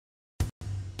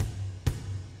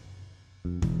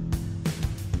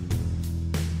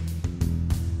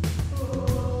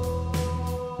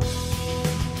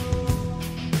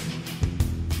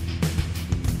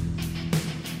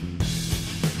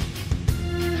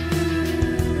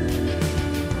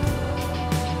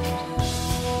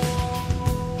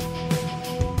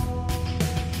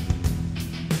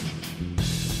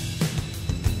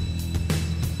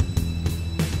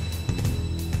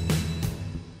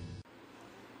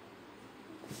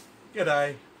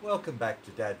G'day, welcome back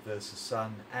to Dad vs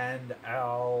Son and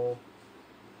our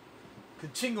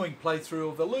continuing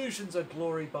playthrough of Illusions of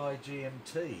Glory by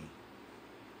GMT.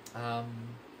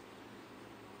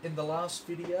 In the last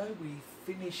video we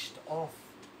finished off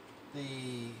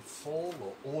the fall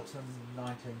or autumn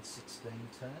 1916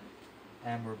 turn,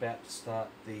 and we're about to start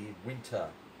the winter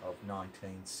of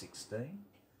 1916.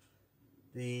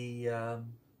 The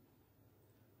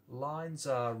lines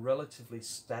are relatively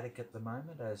static at the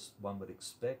moment, as one would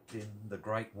expect in the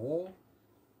Great War.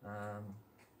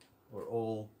 We're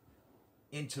all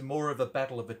into more of a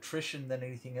battle of attrition than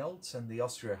anything else, and the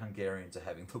Austro-Hungarians are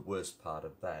having the worst part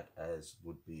of that, as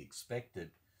would be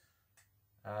expected.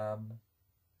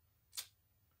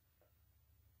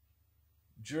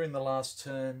 During the last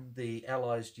turn, the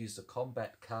Allies used a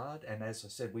combat card, and as I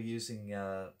said, we're using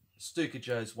Stuka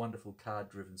Joe's wonderful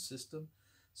card-driven system.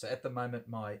 So at the moment,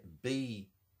 my B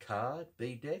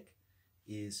deck,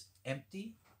 is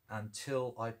empty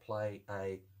until I play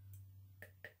a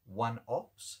 1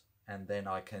 ops, and then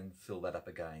I can fill that up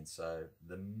again. So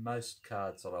the most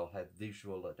cards that I'll have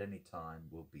visual at any time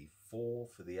will be 4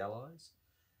 for the Allies,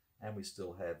 and we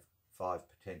still have 5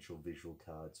 potential visual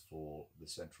cards for the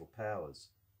Central Powers.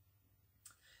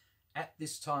 At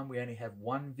this time, we only have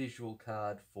 1 visual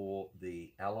card for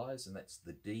the Allies, and that's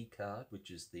the D card, which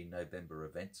is the November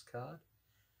Events card,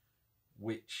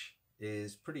 which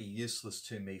is pretty useless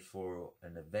to me for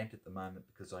an event at the moment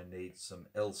because I need some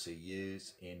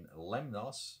LCUs in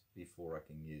Lemnos before I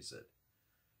can use it.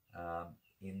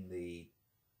 In the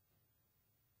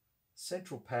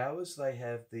Central Powers, they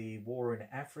have the War in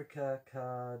Africa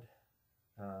card,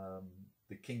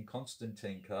 the King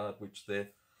Constantine card, which they're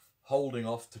holding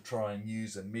off to try and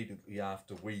use immediately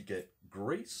after we get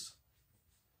Greece,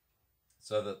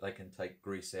 so that they can take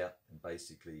Greece out and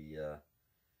basically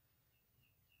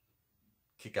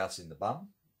kick us in the bum.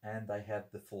 And they have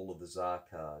the Fall of the Tsar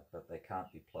card, but they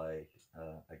can't be played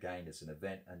again as an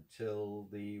event until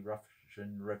the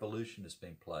Russian Revolution has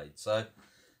been played. So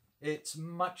it's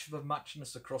much of a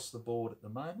muchness across the board at the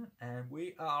moment, and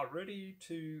we are ready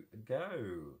to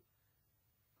go.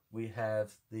 We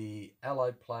have the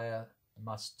Allied player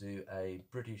must do a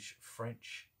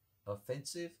British-French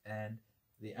offensive, and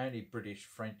the only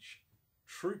British-French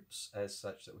troops as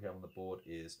such that we have on the board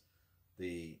is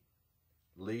the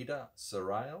leader,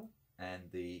 Serail, and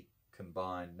the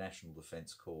combined National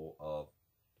Defence Corps of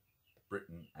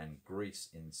Britain and Greece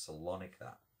in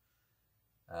Salonika.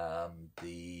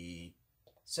 The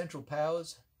Central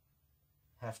Powers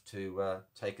have to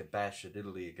take a bash at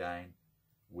Italy again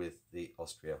with the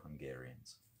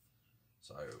Austro-Hungarians.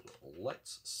 So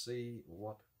let's see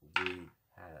what we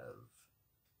have.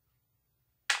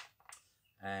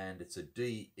 And it's a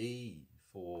DE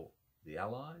for the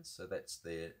Allies, so that's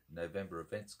their November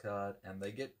Events card, and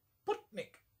they get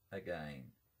Putnik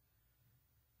again,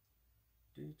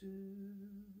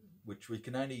 which we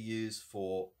can only use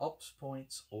for ops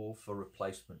points or for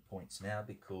replacement points now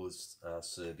because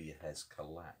Serbia has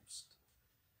collapsed.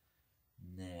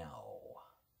 Now,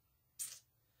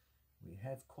 we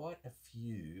have quite a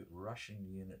few Russian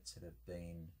units that have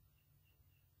been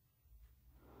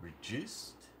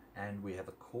reduced, and we have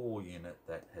a core unit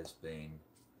that has been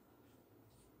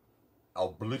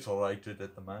obliterated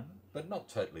at the moment, but not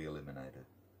totally eliminated.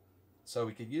 So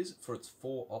we could use it for its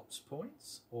 4 ops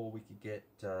points, or we could get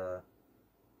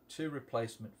 2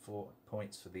 replacement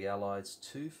points for the Allies,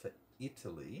 2 for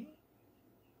Italy,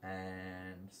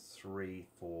 and 3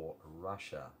 for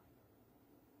Russia.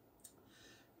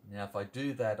 Now, if I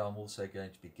do that, I'm also going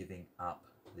to be giving up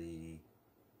the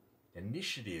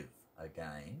initiative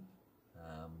again,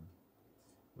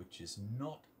 which is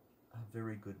not a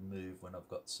very good move when I've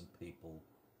got some people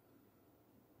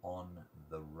on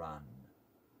the run.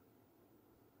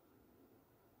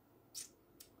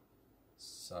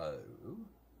 So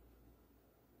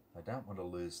I don't want to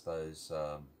lose those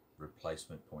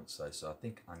replacement points though, so I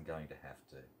think I'm going to have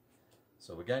to.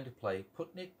 So we're going to play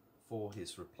Putnik for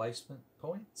his replacement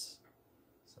points.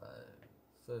 So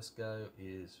first go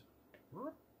is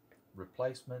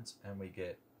replacements, and we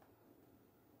get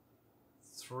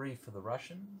 3 for the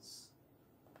Russians,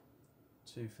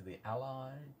 2 for the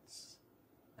Allies,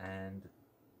 and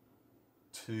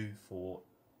 2 for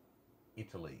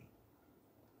Italy.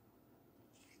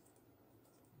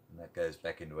 And that goes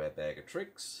back into our bag of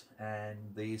tricks.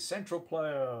 And the Central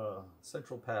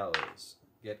Powers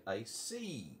get a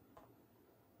C,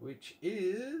 which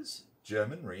is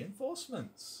German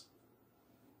reinforcements.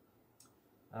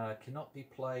 Cannot be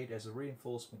played as a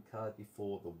reinforcement card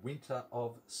before the winter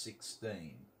of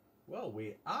 16. Well,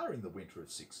 we are in the winter of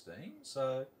 16,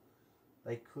 so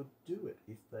they could do it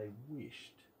if they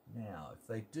wished. Now, if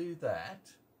they do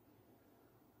that,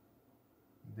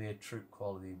 their troop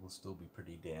quality will still be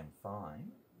pretty damn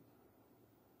fine.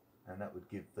 And that would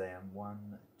give them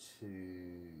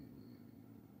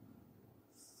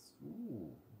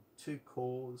two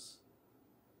corps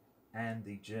and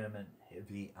the German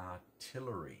heavy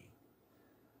artillery.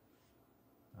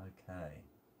 Okay.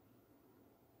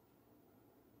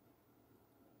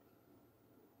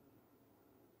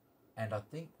 And I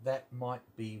think that might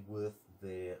be worth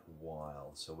their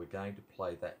while. So we're going to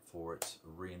play that for its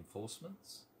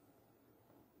reinforcements.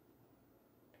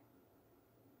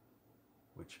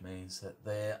 Which means that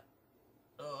their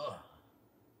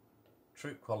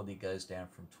troop quality goes down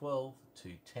from 12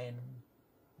 to 10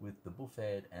 with the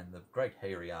Buffet and the Great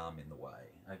Hairy Arm in the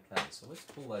way. Okay, so let's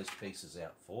pull those pieces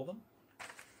out for them.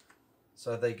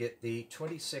 So they get the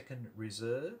 22nd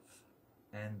Reserve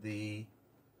and the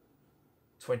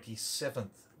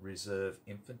 27th Reserve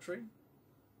Infantry.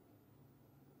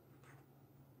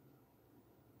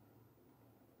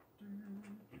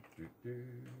 Do,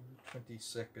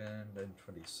 22nd and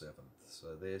 27th.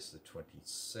 So there's the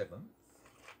 27th.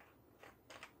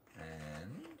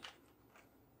 And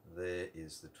there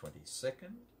is the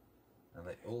 22nd. And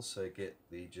they also get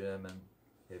the German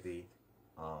heavy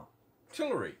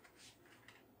artillery.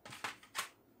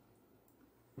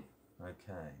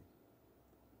 Okay.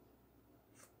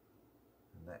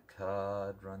 And that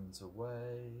card runs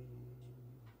away.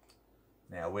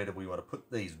 Now, where do we want to put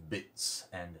these bits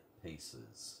and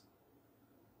pieces?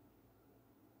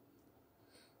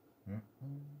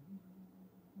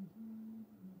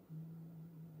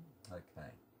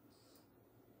 Okay.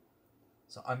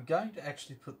 So I'm going to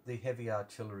actually put the heavy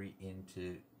artillery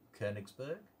into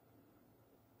Königsberg.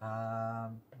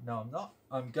 No, I'm not.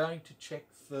 I'm going to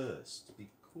check first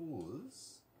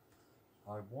because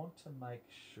I want to make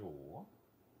sure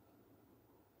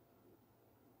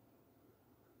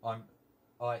I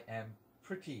am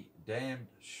pretty damned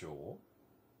sure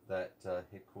that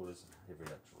headquarters and heavy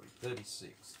artillery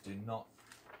 36 do not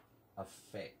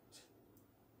affect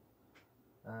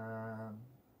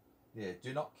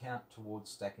do not count towards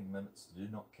stacking limits, do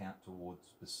not count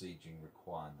towards besieging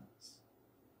requirements.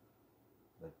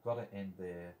 They've got to end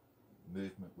their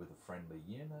movement with a friendly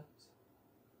unit.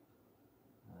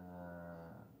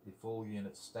 If all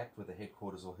units stacked with the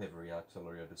headquarters or heavy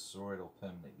artillery are destroyed or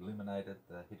permanently eliminated,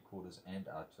 the headquarters and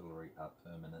artillery are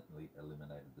permanently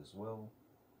eliminated as well.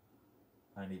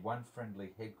 Only one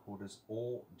friendly headquarters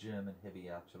or German heavy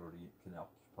artillery can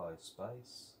occupy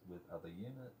space with other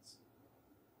units.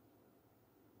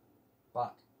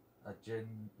 But a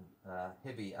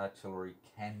heavy artillery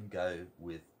can go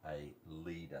with a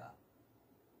leader.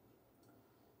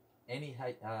 A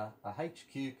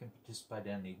HQ can participate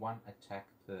in only one attack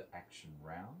per action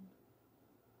round,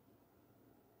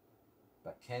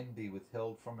 but can be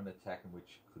withheld from an attack in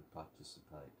which it could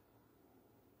participate.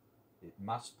 It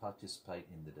must participate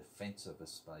in the defence of a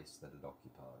space that it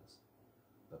occupies,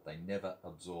 but they never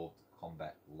absorb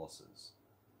combat losses.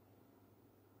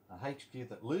 A HQ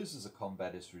that loses a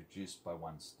combat is reduced by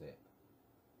one step.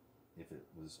 If it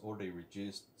was already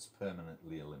reduced, it's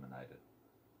permanently eliminated.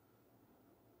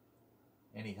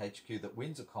 Any HQ that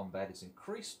wins a combat is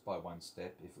increased by one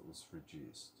step if it was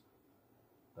reduced,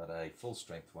 but a full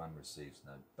strength one receives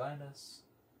no bonus.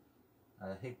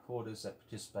 Headquarters that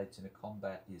participates in a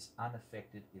combat is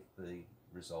unaffected if the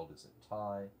result is a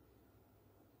tie.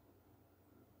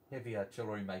 Heavy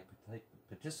artillery may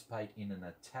participate in an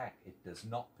attack. It does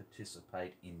not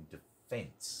participate in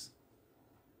defence.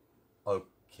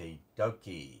 Okie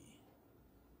dokie.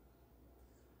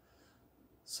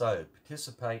 So,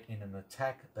 participate in an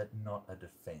attack but not a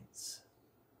defence.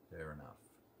 Fair enough.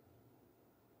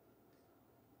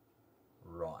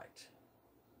 Right.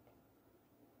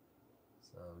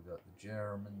 So we've got the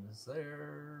Germans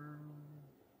there.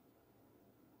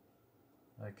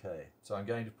 Okay, so I'm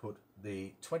going to put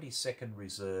the 22nd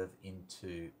Reserve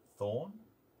into Thorn,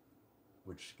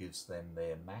 which gives them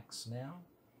their max now.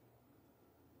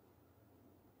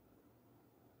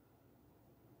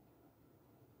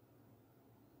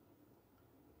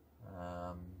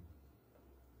 I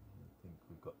think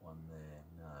we've got one there,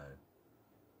 no.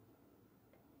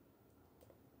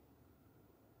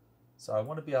 So I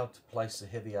want to be able to place the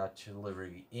heavy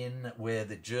artillery in where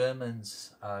the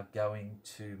Germans are going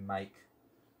to make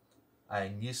a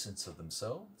nuisance of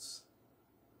themselves.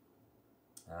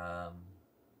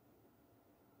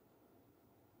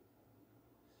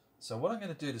 So what I'm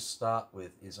going to do to start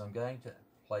with is I'm going to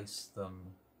place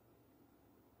them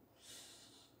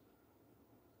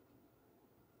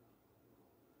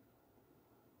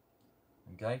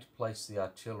the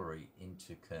artillery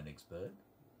into Königsberg.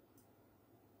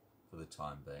 for the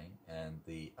time being, and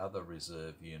the other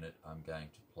reserve unit I'm going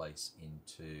to place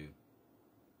into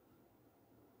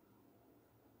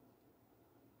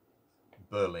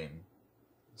Berlin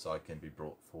so I can be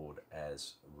brought forward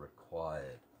as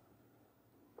required.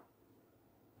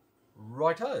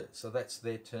 Righto, so that's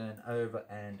their turn over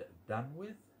and done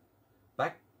with.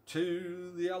 Back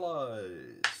to the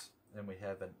Allies. And we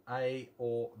have an A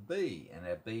or B, and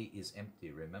our B is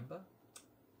empty, remember?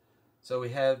 So we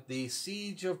have the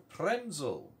Siege of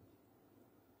Premysl.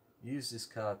 Use this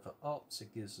card for ops.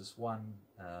 It gives us one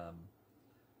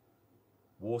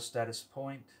war status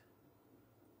point.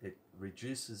 It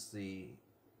reduces the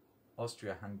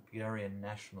Austria-Hungarian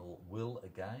national will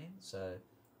again, so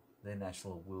their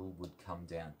national will would come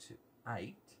down to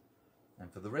 8.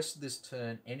 And for the rest of this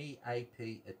turn, any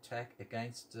AP attack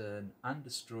against an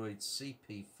undestroyed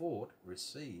CP fort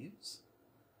receives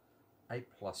a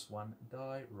 +1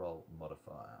 die roll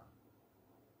modifier.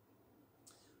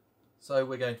 So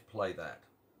we're going to play that.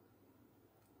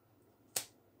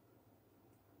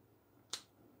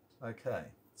 Okay,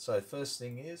 so first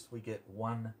thing is we get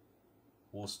 1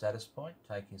 war status point,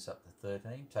 taking us up to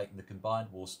 13, taking the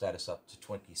combined war status up to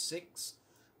 26.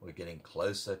 We're getting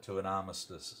closer to an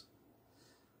armistice.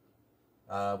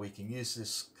 We can use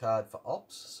this card for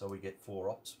ops, so we get 4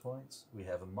 ops points. We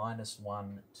have a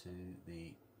 -1 to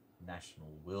the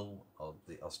national will of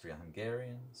the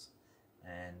Austria-Hungarians,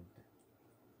 and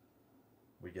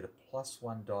we get a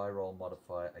 +1 die roll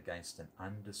modifier against an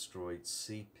undestroyed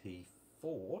CP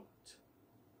fort.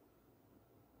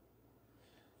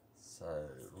 So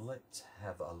let's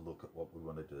have a look at what we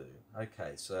want to do.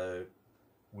 Okay, so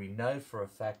we know for a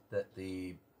fact that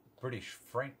the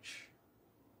British-French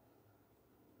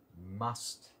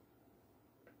must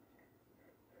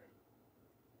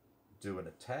do an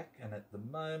attack, and at the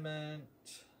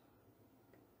moment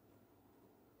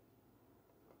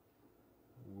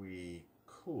we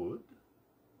could,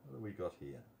 what have we got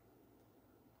here?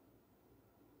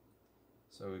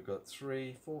 So we've got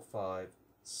 3, 4, 5,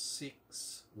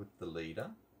 6 with the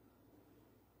leader.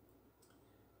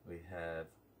 We have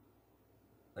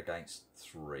against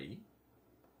 3.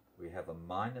 We have a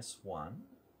 -1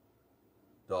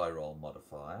 die roll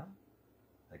modifier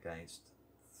against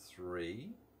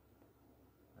 3.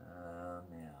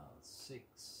 Now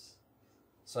 6.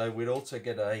 So we'd also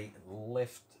get a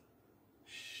left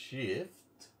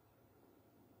shift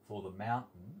for the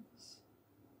mountains.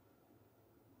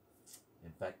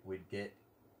 In fact, we'd get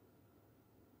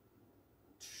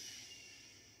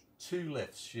 2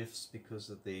 left shifts because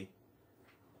of the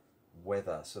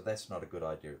weather. So that's not a good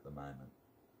idea at the moment.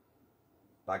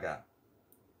 Bugger.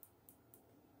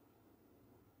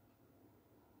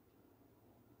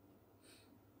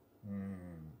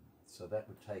 So that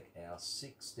would take our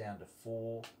 6 down to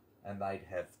 4, and they'd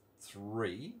have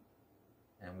 3,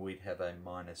 and we'd have a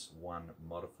 -1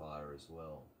 modifier as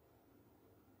well.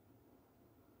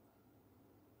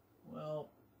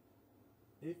 Well,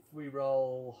 if we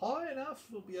roll high enough,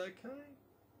 it'll be okay.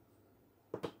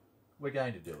 We're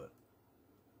going to do it.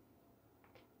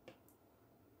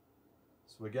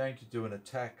 So we're going to do an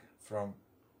attack from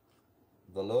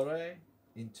Vallorei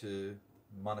into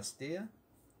Monastir,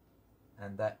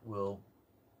 and that will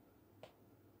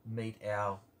meet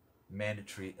our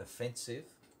mandatory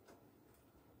offensive.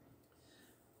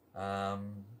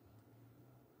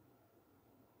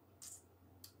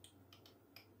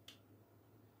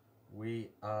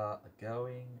 We are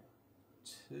going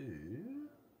to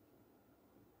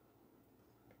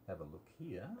have a look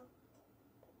here.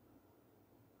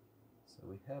 So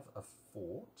we have a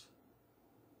fort.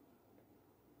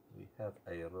 We have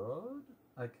a road.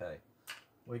 Okay.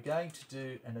 We're going to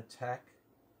do an attack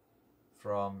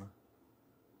from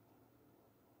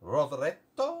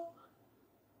Rovereto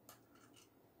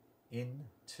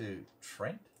into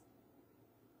Trent.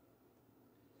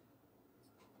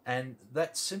 And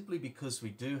that's simply because we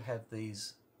do have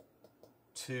these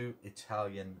 2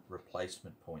 Italian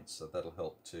replacement points, so that'll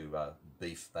help to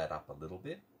beef that up a little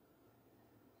bit.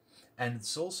 And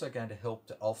it's also going to help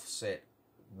to offset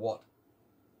what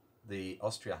the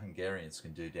Austria-Hungarians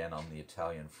can do down on the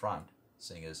Italian front,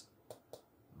 seeing as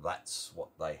that's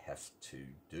what they have to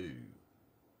do.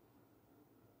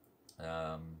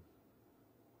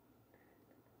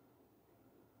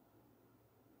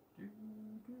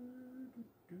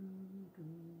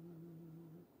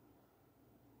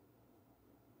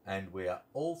 And we are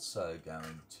also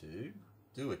going to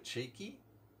do a cheeky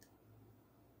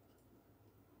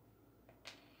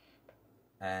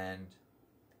and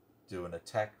do an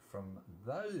attack from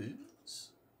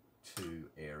those 2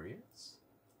 areas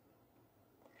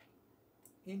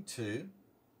into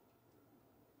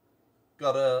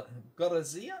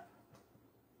Gorizia,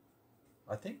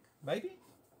 I think, maybe.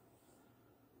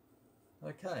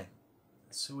 Okay,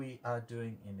 so we are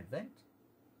doing an event.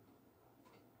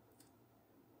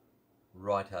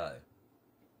 Righto.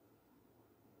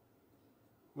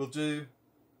 We'll do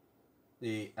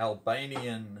the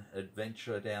Albanian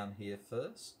adventure down here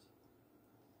first.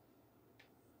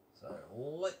 So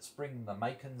let's bring the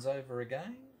Macons over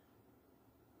again.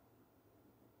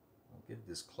 I'll get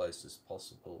it as close as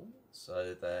possible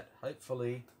so that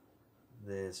hopefully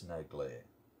there's no glare.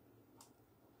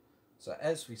 So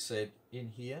as we said, in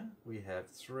here we have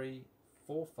 3,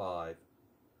 4, 5,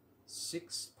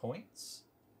 6 points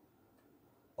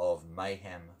of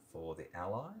mayhem for the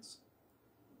Allies,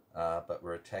 but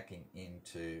we're attacking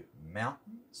into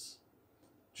mountains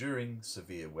during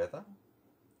severe weather.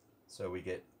 So we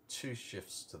get 2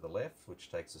 shifts to the left,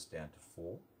 which takes us down to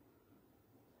 4.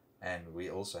 And we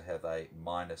also have a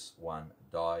 -1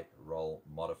 die roll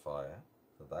modifier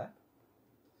for that.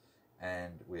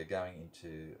 And we're going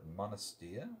into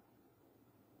Monastir,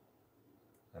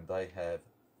 and they have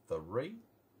 3.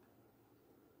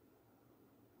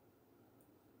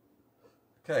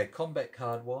 Okay, combat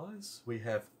card wise, we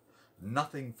have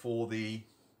nothing for the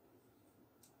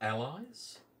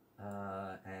Allies,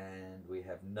 and we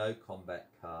have no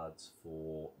combat cards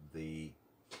for the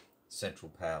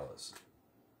Central Powers.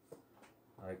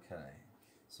 Okay,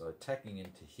 so attacking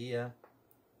into here,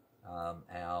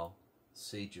 our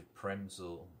Siege of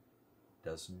Premzel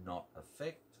does not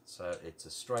affect, so it's a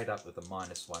straight up with a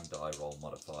 -1 die roll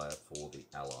modifier for the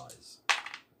Allies.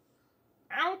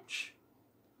 Ouch!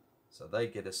 So they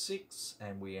get a 6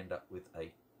 and we end up with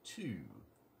a 2.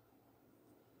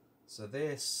 So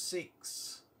their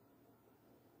 6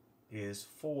 is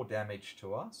 4 damage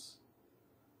to us,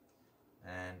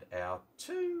 and our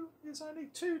 2 is only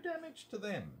 2 damage to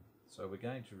them. So we're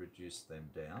going to reduce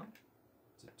them down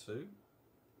to 2.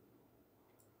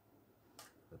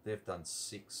 But they've done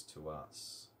 6 to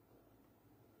us.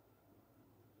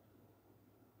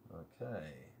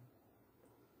 Okay.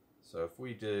 So if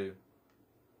we do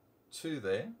 2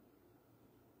 there,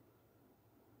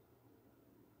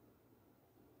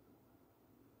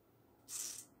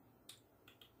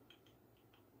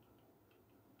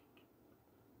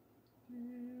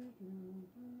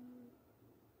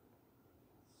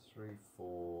 three,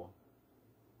 4.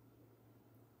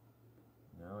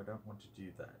 No, I don't want to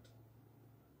do that.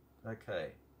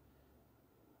 Okay.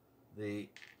 The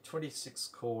 26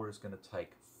 core is going to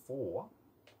take 4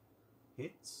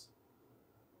 hits.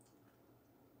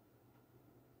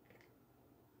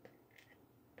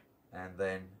 And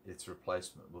then its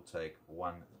replacement will take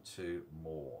 1, 2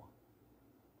 more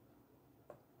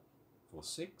for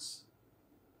 6.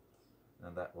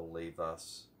 And that will leave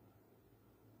us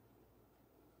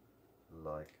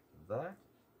like that.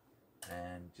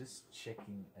 And just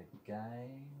checking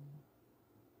again.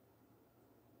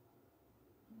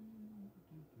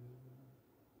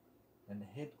 And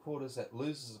headquarters that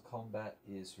loses a combat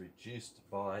is reduced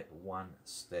by 1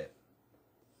 step.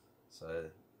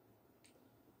 So,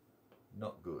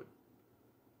 not good.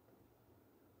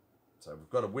 So we've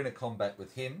got to win a combat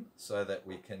with him so that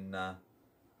we can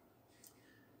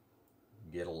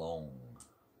get along.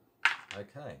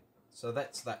 Okay, so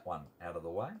that's that one out of the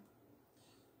way.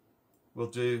 We'll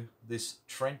do this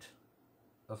Trent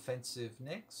offensive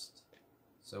next.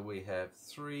 So we have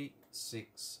 3,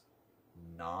 6,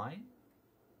 9.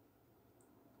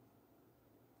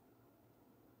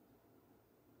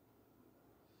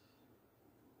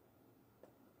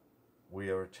 We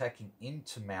are attacking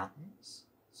into mountains,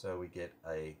 so we get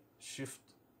a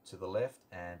shift to the left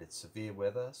and it's severe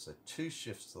weather, so 2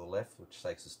 shifts to the left, which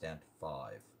takes us down to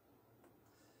 5.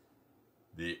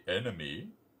 The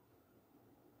enemy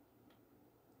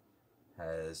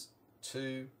has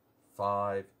 2,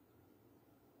 5,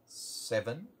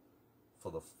 7 for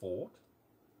the fort.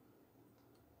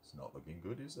 It's not looking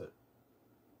good, is it?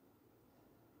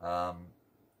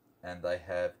 And they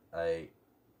have a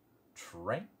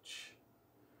trench,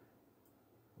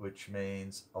 which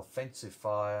means offensive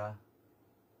fire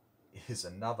is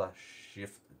another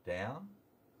shift down.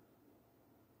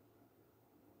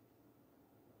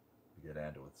 We go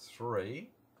down to a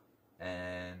 3,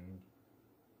 and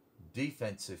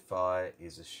defensive fire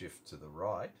is a shift to the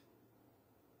right.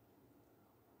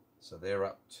 So they're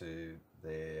up to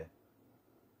their,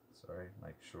 sorry,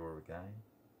 make sure again.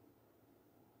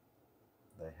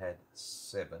 They had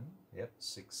 7, yep,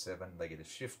 6, 7. They get a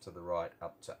shift to the right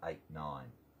up to 8,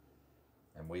 9.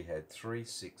 And we had 3,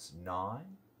 6,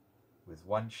 9 with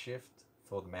 1 shift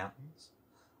for the mountains,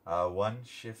 1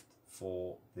 shift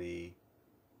for the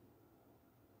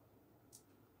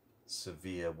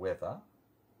severe weather,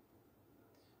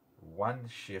 1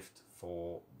 shift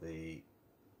for the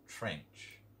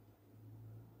trench.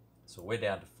 So we're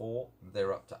down to 4,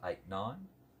 they're up to 8, 9.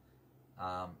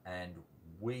 And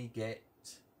we get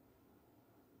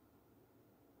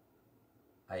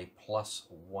a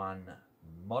 +1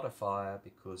 modifier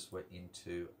because we're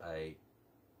into a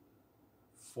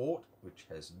fort which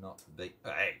has not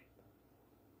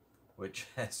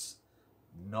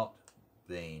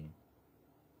been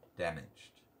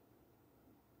damaged.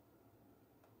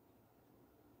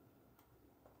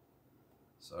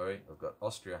 Sorry, I've got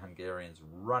Austro-Hungarians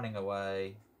running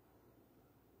away.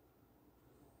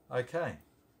 Okay,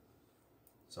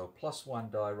 so a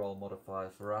 +1 die roll modifier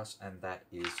for us, and that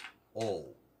is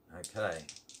all. Okay,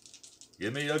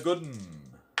 give me a good one.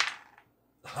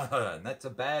 And that's a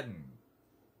bad one.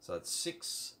 So it's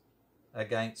 6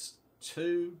 against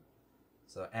 2.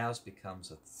 So ours becomes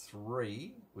a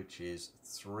 3, which is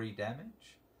 3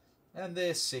 damage. And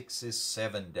their 6 is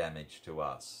 7 damage to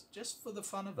us, just for the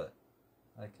fun of it.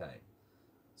 Okay,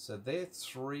 so they're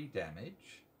 3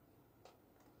 damage.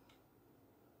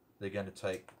 They're going to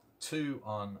take 2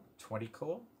 on 20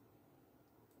 core.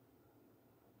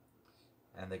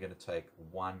 And they're going to take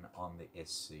 1 on the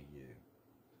SCU.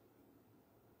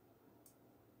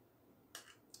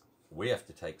 We have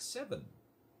to take 7.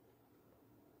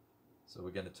 So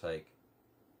we're going to take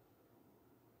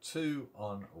 2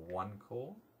 on 1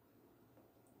 core,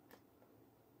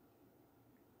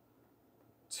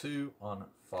 2 on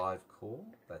 5 core,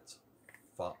 that's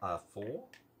 4.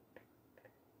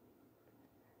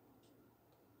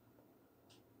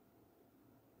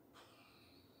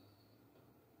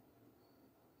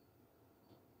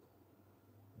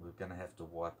 We're going to have to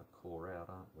wipe a core out,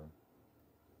 aren't we?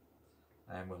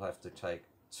 And we'll have to take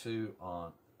 2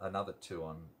 on, another 2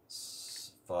 on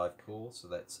 5 core, so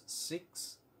that's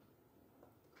 6.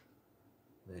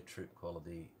 Their troop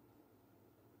quality,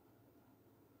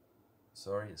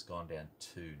 sorry, it's gone down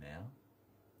 2 now.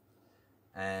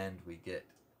 And we get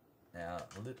our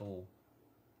little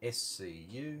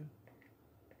SCU,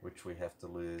 which we have to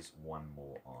lose 1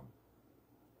 more on.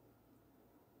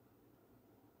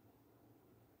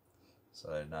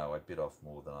 So no, I bit off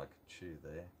more than I could chew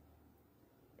there.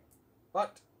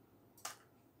 But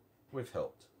we've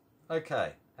helped.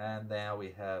 Okay, and now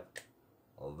we have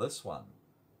this one.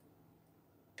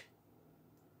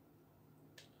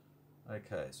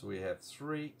 Okay, so we have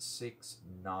 3, 6,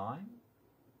 9,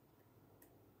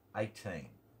 18.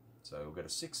 So we've got a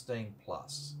 16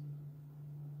 plus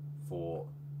for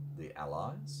the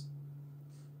allies.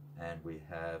 And we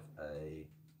have a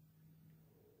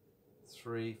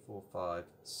 3, 4, 5,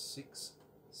 6,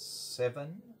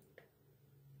 7,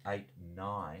 8,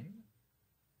 9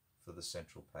 for the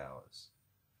Central Powers.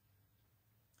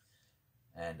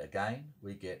 And again,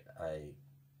 we get a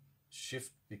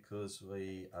shift because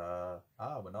we're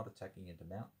not attacking into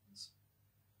mountains.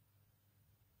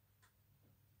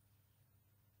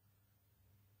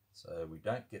 So we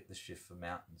don't get the shift for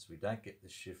mountains. We don't get the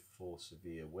shift for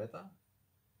severe weather.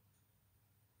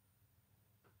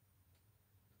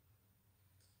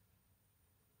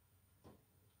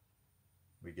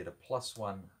 We get a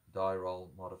 +1 die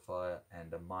roll modifier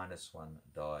and a -1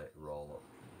 die roll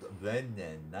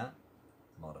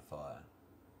modifier.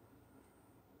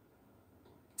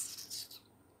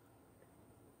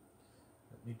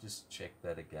 Let me just check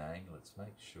that again. Let's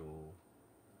make sure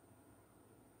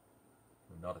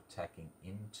we're not attacking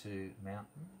into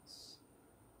mountains.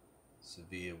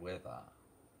 Severe weather.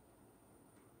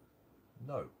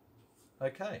 No.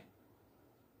 Okay.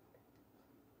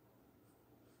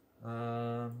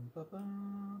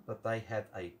 But they have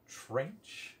a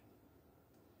trench,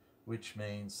 which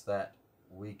means that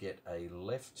we get a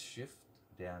left shift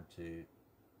down to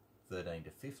 13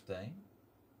 to 15,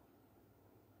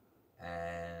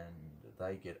 and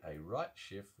they get a right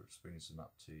shift, which brings them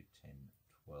up to 10,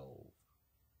 12.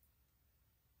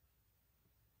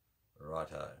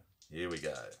 Righto, here we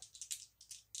go.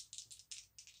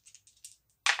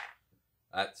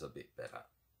 That's a bit better.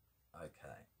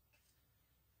 Okay.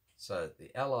 So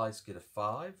the allies get a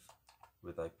 5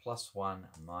 with a +1,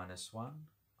 -1,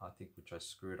 I think, which I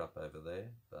screwed up over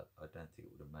there, but I don't think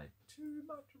it would have made too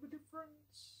much of a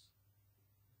difference.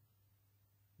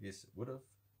 Yes, it would have.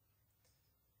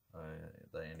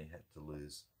 They only had to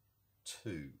lose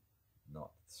 2,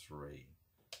 not 3.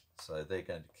 So they're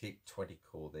going to keep 20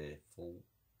 core there full,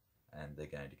 and they're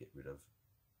going to get rid of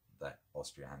that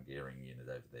Austro-Hungarian unit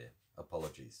over there.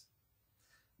 Apologies.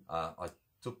 I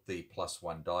took the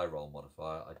 +1 die roll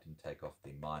modifier. I didn't take off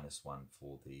the -1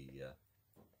 for the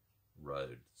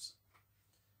roads.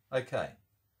 Okay,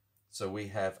 so we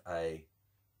have a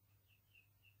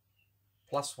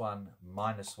 +1,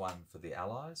 -1 for the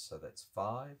Allies, so that's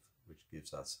 5, which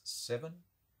gives us 7.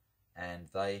 And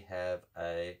they have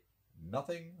a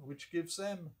nothing, which gives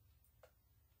them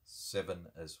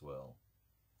 7 as well.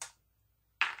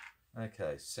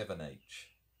 Okay, 7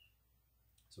 each.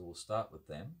 So we'll start with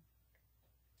them.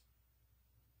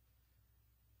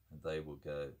 And they will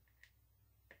go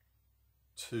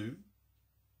 2.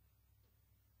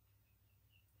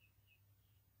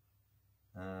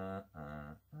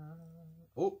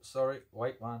 Oh, sorry,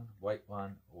 wait one.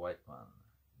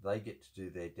 They get to do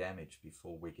their damage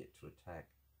before we get to attack.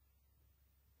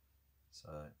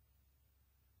 So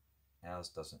ours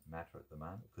doesn't matter at the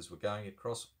moment because we're going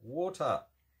across water.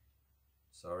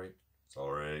 Sorry.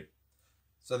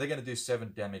 So they're going to do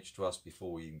 7 damage to us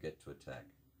before we even get to attack.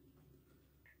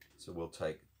 So we'll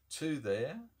take 2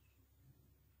 there.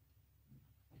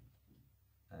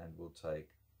 And we'll take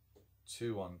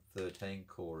 2 on 13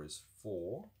 core is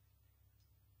 4.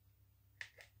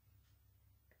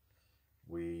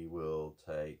 We will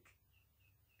take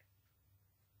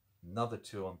another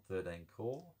 2 on 13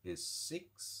 core is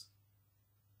 6.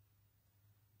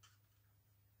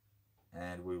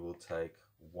 And we will take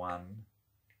 1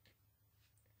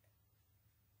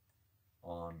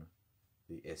 on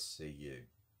the SCU,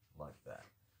 like that.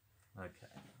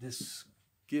 Okay, this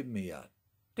give me a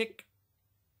tick.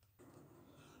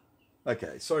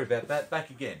 Okay, sorry about that. Back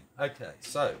again. Okay,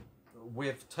 so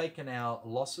we've taken our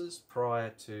losses prior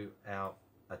to our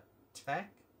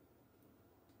attack.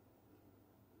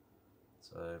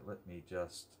 So let me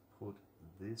just put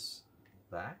this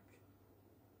back.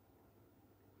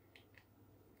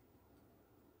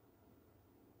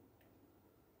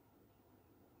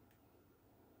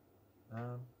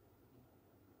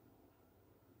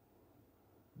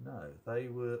 No, they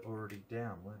were already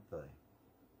down, weren't they?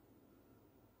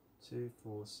 2,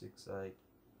 4, 6, 8.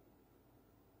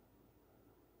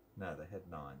 No, they had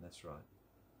 9, that's right.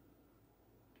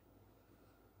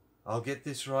 I'll get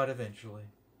this right eventually.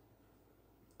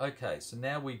 Okay, so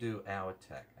now we do our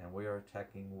attack, and we are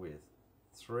attacking with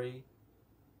 3,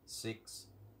 6,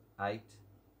 8,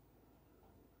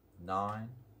 9,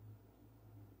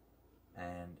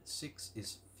 and 6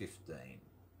 is 15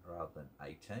 rather than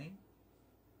 18.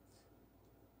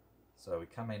 So we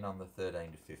come in on the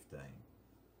 13 to 15.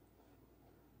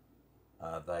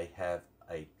 They have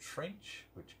a trench,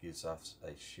 which gives us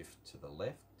a shift to the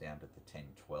left down to the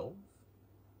 10-12.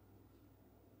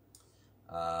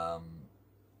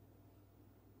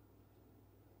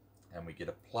 And we get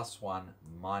a +1,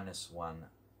 -1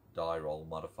 die roll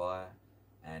modifier.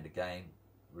 And again,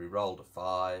 we rolled a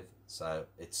 5, so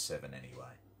it's 7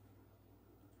 anyway.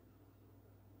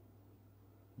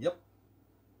 Yep.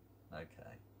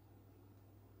 Okay.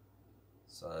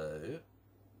 So,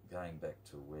 going back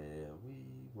to where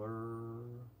we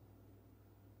were.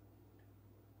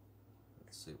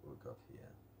 Let's see what we've got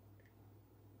here.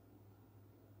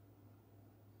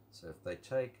 So if they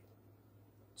take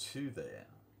 2 there,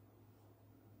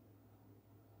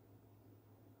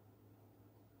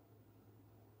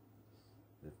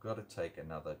 they've got to take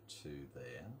another 2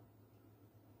 there.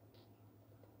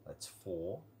 That's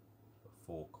 4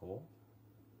 core,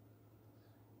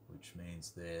 which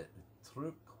means they're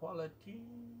true quality.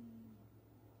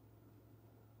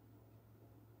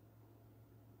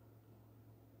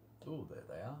 Oh, there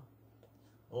they are.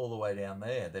 All the way down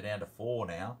there. They're down to 4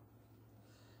 now.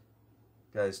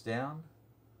 Goes down.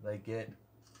 They do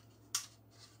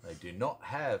not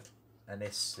have an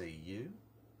SCU.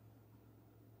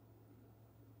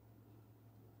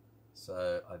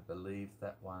 So I believe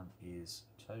that one is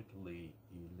totally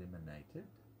eliminated.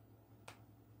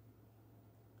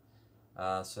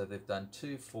 So they've done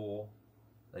 2, 4.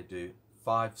 They do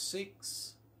 5,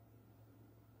 6.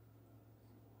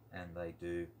 And they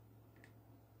do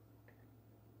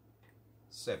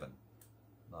 7,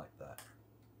 like that.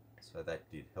 So that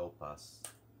did help us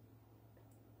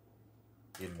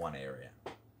in one area.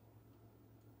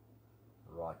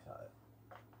 Righto.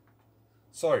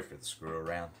 Sorry for the screw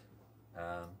around.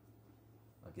 I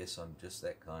guess I'm just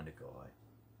that kind of guy.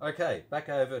 Okay, back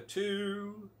over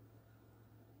to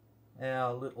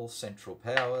our little Central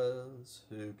Powers,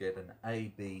 who get an A,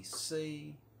 B,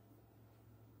 C.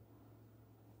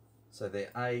 So their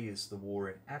A is the war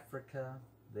in Africa,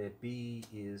 their B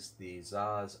is the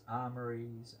Tsar's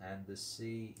armories, and the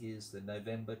C is the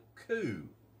November coup.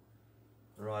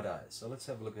 Righto, so let's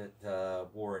have a look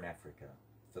at war in Africa.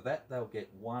 For that, they'll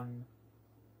get 1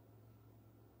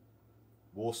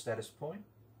 war status point.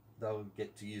 They'll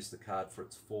get to use the card for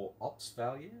its 4 ops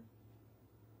value.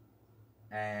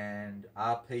 And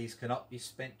RPs cannot be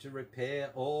spent to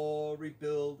repair or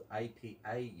rebuild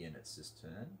APA units this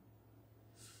turn.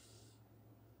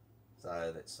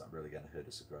 So that's not really going to hurt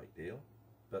us a great deal.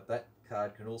 But that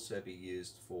card can also be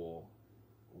used for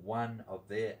one of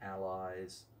their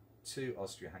allies, 2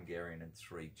 Austro-Hungarian and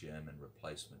 3 German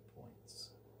replacement points.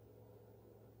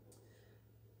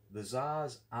 The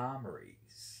Tsar's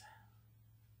Armories.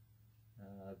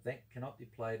 That cannot be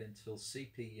played until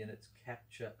CP units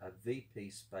capture a VP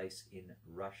space in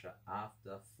Russia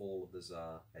after Fall of the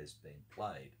Tsar has been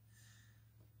played.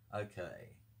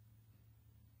 Okay.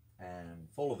 And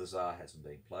Fall of the Tsar hasn't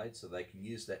been played, so they can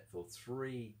use that for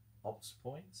 3 ops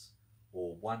points,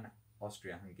 or 1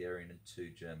 Austro-Hungarian and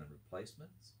 2 German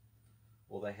replacements.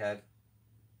 Or they have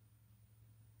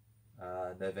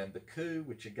November Coup,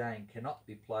 which again cannot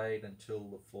be played until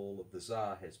the Fall of the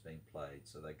Tsar has been played.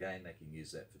 So again, they can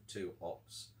use that for 2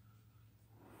 ops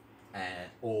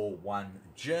or 1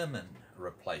 German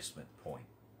replacement point.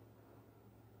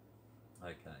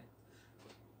 Okay.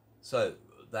 So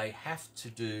they have to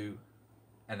do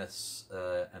an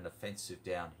offensive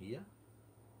down here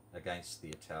against the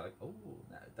Italians. Oh,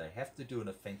 no, they have to do an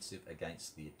offensive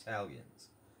against the Italians,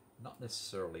 not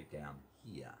necessarily down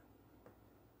here.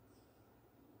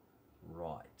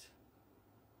 Right.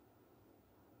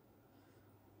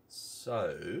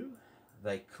 So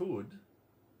they could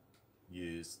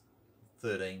use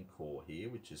 13 Corps here,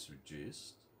 which is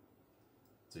reduced,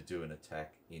 to do an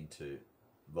attack into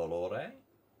Vallore,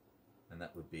 and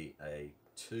that would be a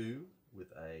 2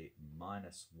 with a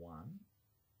 -1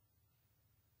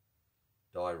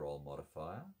 die roll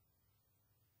modifier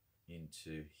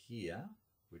into here,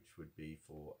 which would be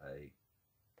for a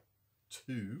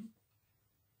 2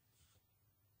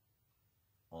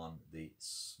 on the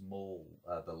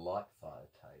the light fire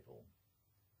table.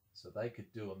 So they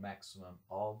could do a maximum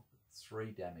of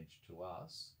 3 damage to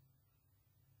us,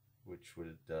 which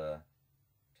would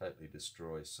totally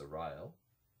destroy Serail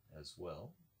as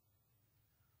well,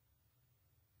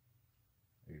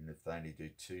 even if they only do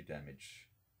 2 damage.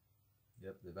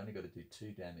 Yep, they've only got to do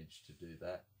 2 damage to do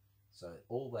that. So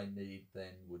all they need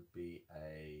then would be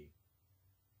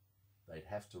they'd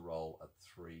have to roll a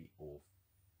 3 or,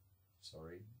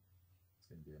 sorry, it's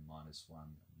going to be a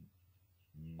 -1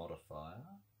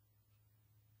 modifier.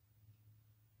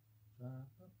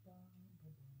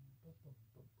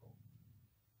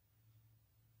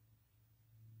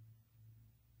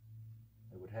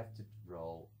 They would have to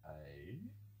roll a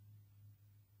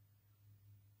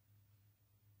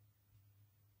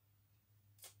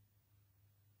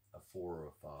 4 or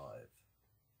a 5.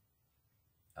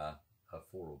 A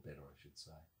 4 or better, I should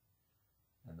say.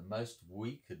 And the most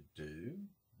we could do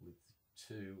with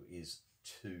 2 is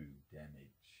 2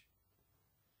 damage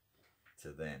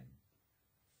to them.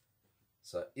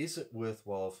 So is it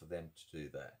worthwhile for them to do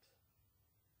that?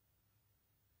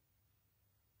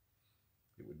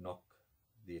 It would knock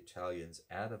the Italians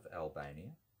out of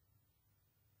Albania.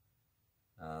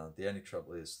 The only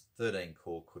trouble is 13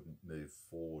 Corps couldn't move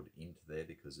forward into there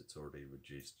because it's already a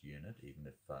reduced unit, even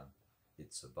if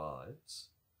it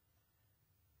survives.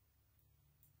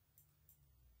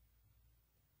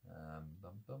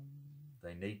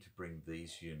 They need to bring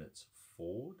these units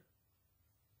forward.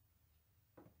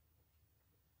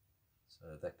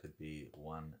 So that could be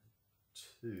 1,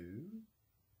 2.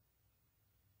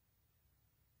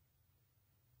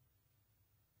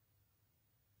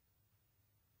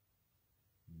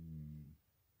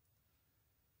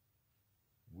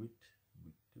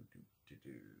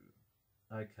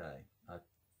 Okay, I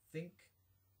think,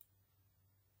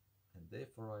 and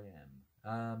therefore I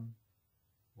am.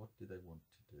 What do they want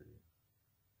to do?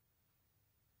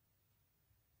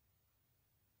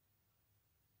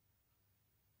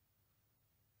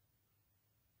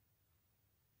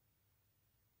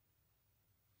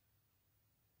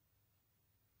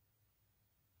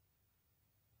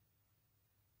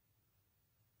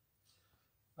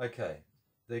 Okay,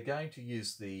 they're going to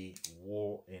use the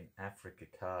War in Africa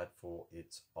card for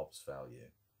its ops value.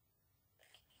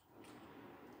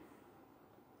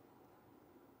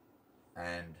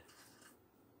 And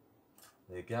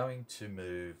they're going to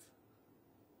move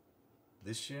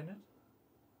this unit.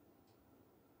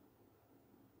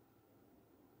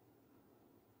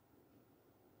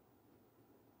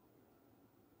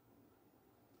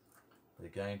 They're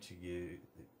going to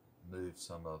move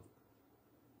some of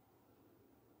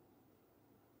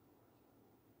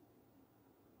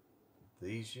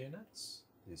these units,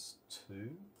 is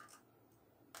 2.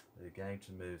 They're going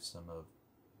to move some of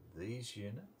these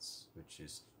units, which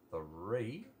is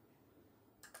 3.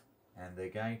 And they're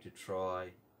going to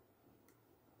try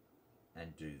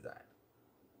and do that.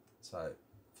 So,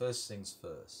 first things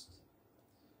first.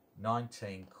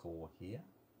 19 Corps here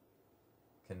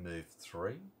can move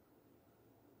 3.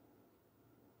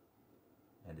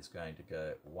 and is going to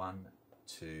go 1,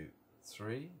 2,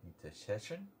 3 into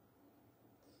Chechen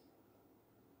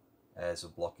as a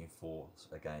blocking force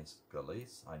against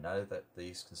Galice. I know that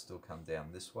these can still come down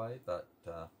this way, but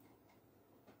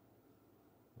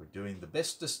we're doing the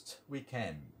bestest we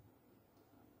can.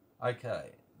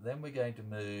 Okay, then we're going to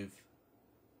move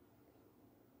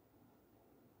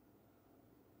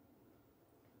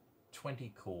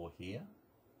 .20 corps here.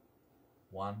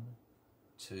 1,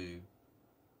 2,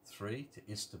 3 to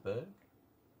Isterburg.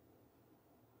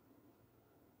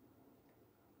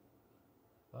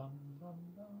 Bum, bum,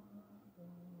 bum, bum,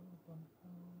 bum, bum, bum,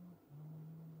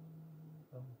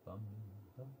 bum, bum, bum,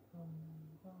 bum,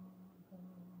 bum.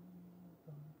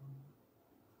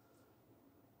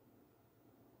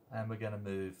 And we're going to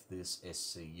move this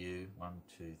SCU 1,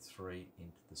 2, 3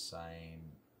 into the same.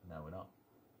 No, we're not.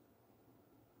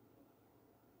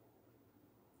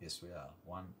 Yes, we are.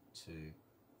 1, 2,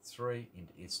 3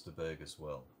 into Isterburg as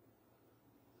well.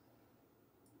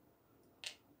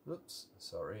 Oops,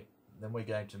 sorry. Then we're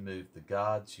going to move the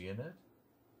Guards unit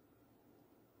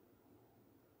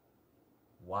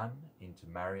 1 into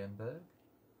Marienburg.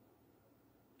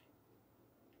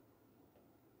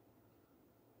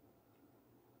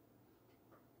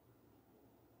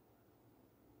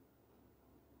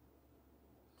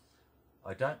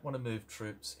 I don't want to move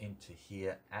troops into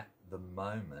here at the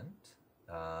moment,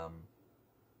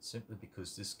 simply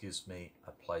because this gives me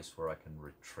a place where I can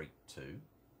retreat to.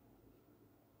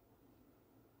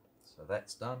 So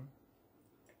that's done.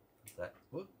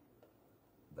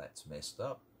 That's messed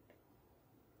up.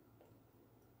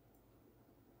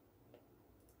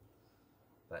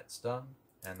 That's done,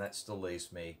 and that still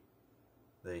leaves me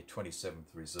the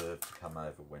 27th Reserve to come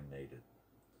over when needed.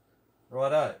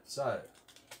 Righto, so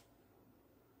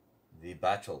the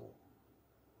Battle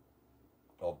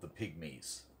of the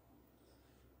Pygmies.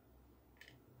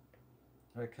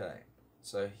 Okay,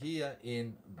 so here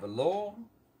in Valour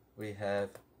we have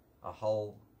a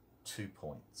whole 2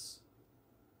 points.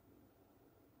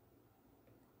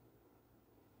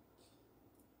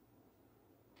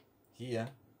 Here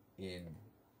in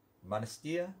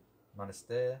Monastir,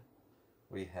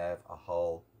 we have a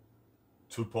whole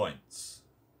 2 points.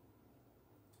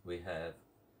 We have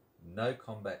no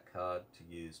combat card to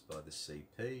use by the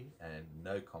CP and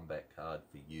no combat card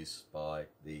for use by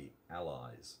the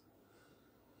Allies.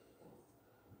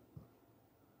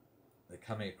 They're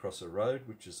coming across a road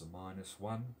which is a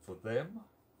 -1 for them.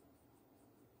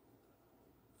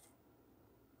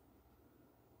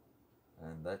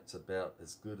 And that's about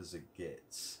as good as it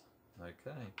gets.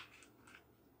 Okay.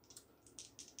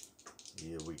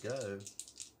 Here we go.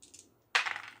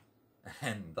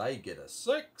 And they get a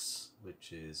 6,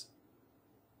 which is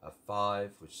a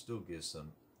 5, which still gives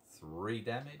them 3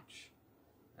 damage.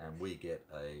 And we get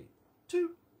a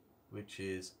 2, which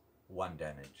is 1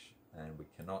 damage. And we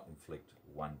cannot inflict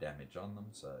 1 damage on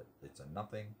them, so it's a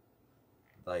nothing.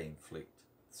 They inflict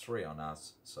 3 on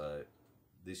us, so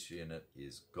this unit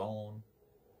is gone.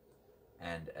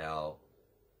 And our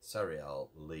Sariel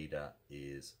leader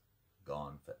is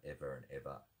gone forever and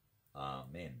ever.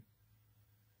 Amen.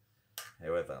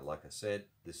 However, like I said,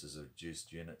 this is a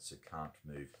reduced unit, so can't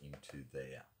move into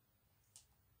there.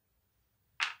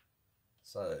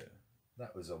 So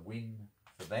that was a win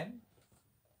for them.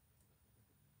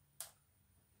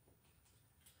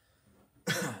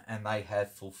 And they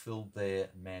have fulfilled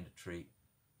their mandatory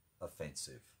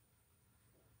offensive.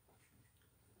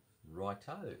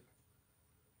 Righto.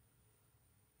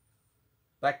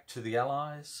 Back to the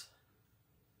Allies.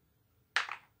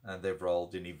 And they've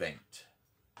rolled an event.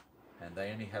 And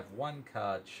they only have 1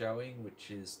 card showing,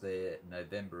 which is their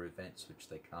November events, which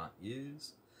they can't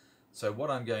use. So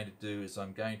what I'm going to do is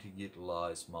I'm going to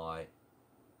utilise my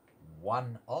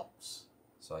 1 ops.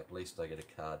 So at least I get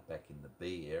a card back in the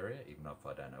B area, even if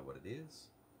I don't know what it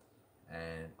is.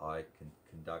 And I can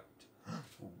conduct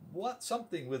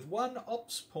something with 1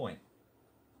 ops point.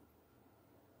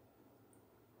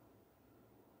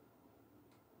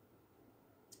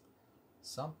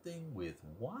 Something with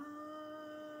 1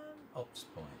 ops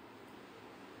point.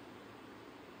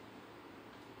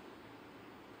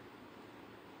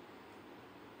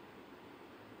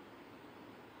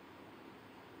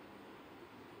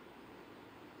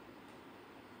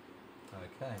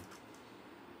 Okay,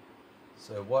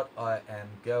 so what I am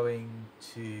going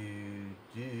to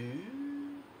do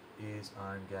is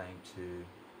I'm going to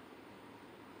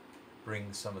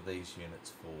bring some of these units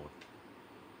forward.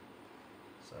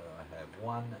 So I have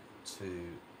 1,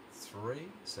 2,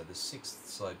 3, so the 6th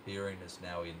Siberian is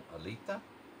now in Alita,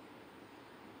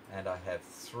 and I have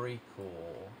 3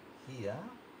 corps here.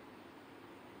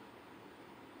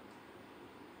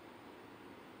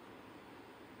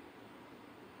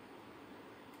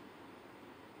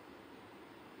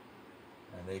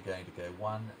 they're going to go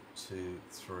 1, 2,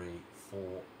 3,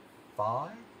 4,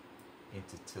 5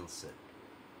 into Tilsit.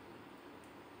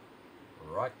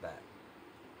 Like that.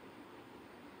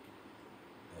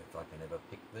 If I can ever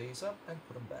pick these up and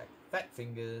put them back. Fat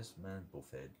fingers, man,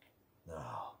 bullfed.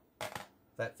 Oh,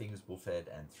 fat fingers, bullfed,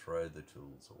 and throw the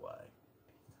tools away.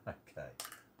 Okay,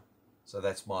 so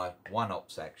that's my 1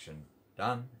 ops action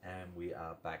done, and we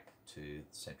are back to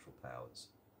Central Powers,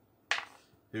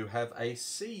 who have a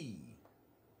C,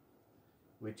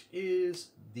 which is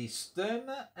the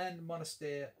Stürmer and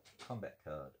Monastir combat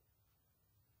card,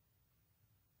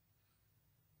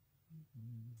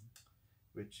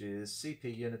 which is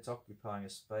CP units occupying a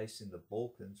space in the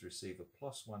Balkans receive a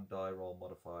 +1 die roll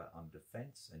modifier on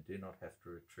defense and do not have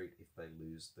to retreat if they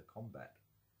lose the combat.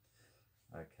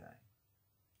 Okay,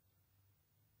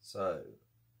 so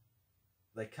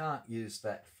they can't use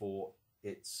that for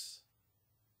its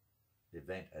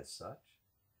event as such.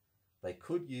 They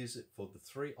could use it for the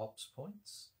 3 ops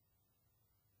points,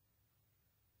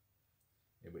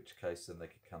 in which case then they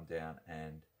could come down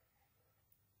and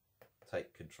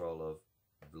take control of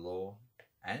Vlor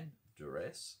and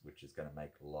Duress, which is going to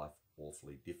make life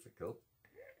awfully difficult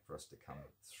for us to come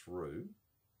through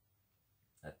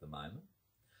at the moment.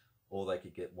 Or they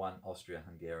could get 1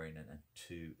 Austro-Hungarian and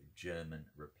 2 German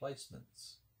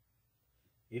replacements.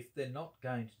 If they're not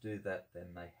going to do that,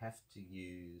 then they have to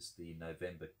use the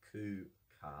November coup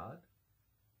card.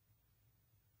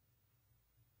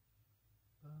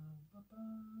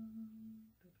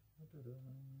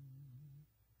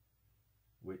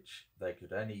 Which they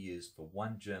could only use for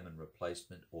 1 German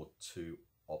replacement or 2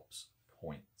 ops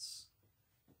points.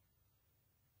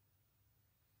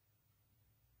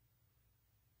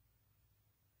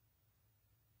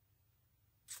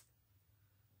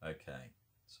 Okay,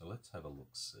 so let's have a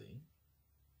look-see.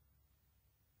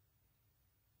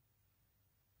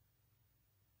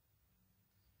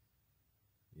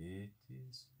 It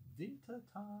is winter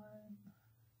time.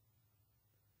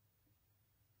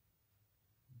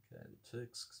 Okay, the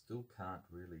Turks still can't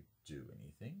really do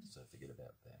anything, so forget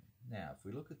about them. Now, if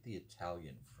we look at the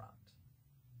Italian front,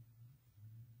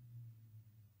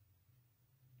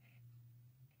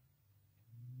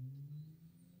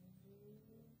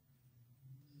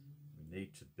 we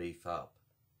need to beef up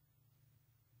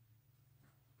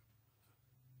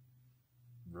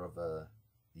Roverito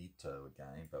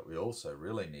again, but we also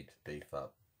really need to beef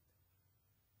up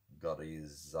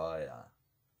Gorizia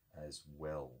as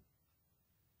well.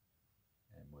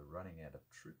 And we're running out of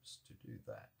troops to do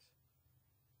that.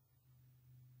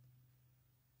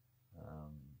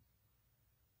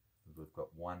 We've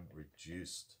got 1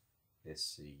 reduced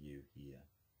SCU here.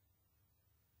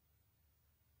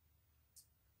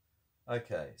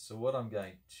 Okay, so what I'm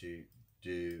going to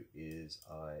do is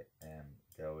I am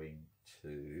going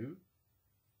to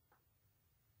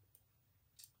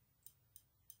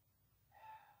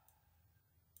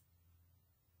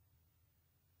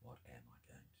what am I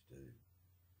going to do?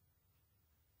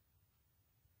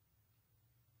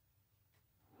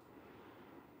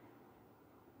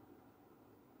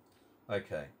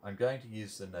 Okay, I'm going to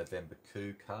use the November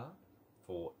coup card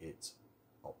for its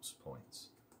ops points.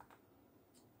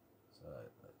 So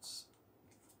let's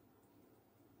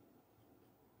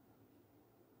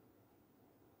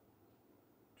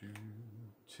do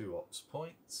 2 ops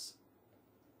points.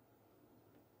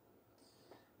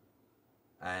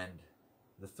 And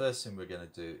the first thing we're going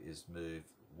to do is move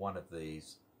 1 of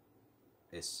these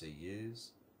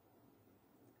SCUs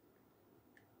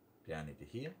down into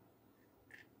here.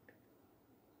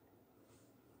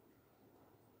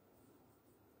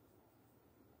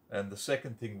 And the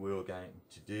second thing we're going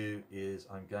to do is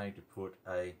I'm going to put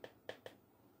a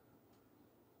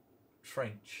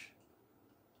trench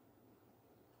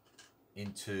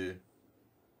into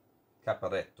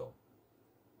Caporetto.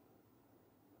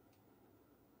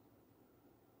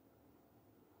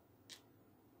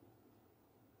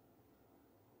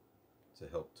 To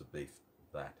help to beef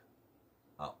that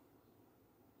up.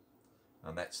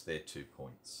 And that's their 2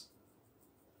 points.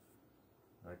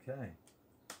 Okay.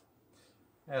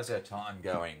 How's our time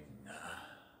going?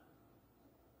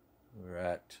 We're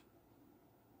at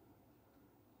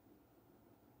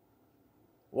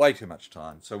way too much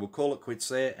time. So we'll call it quits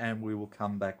there and we will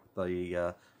come back with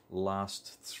the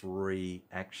last 3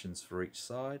 actions for each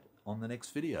side on the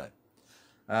next video.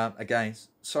 Again,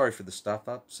 sorry for the stuff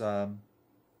ups.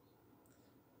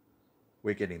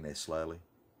 We're getting there slowly.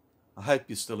 I hope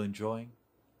you're still enjoying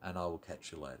and I will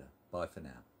catch you later. Bye for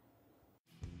now.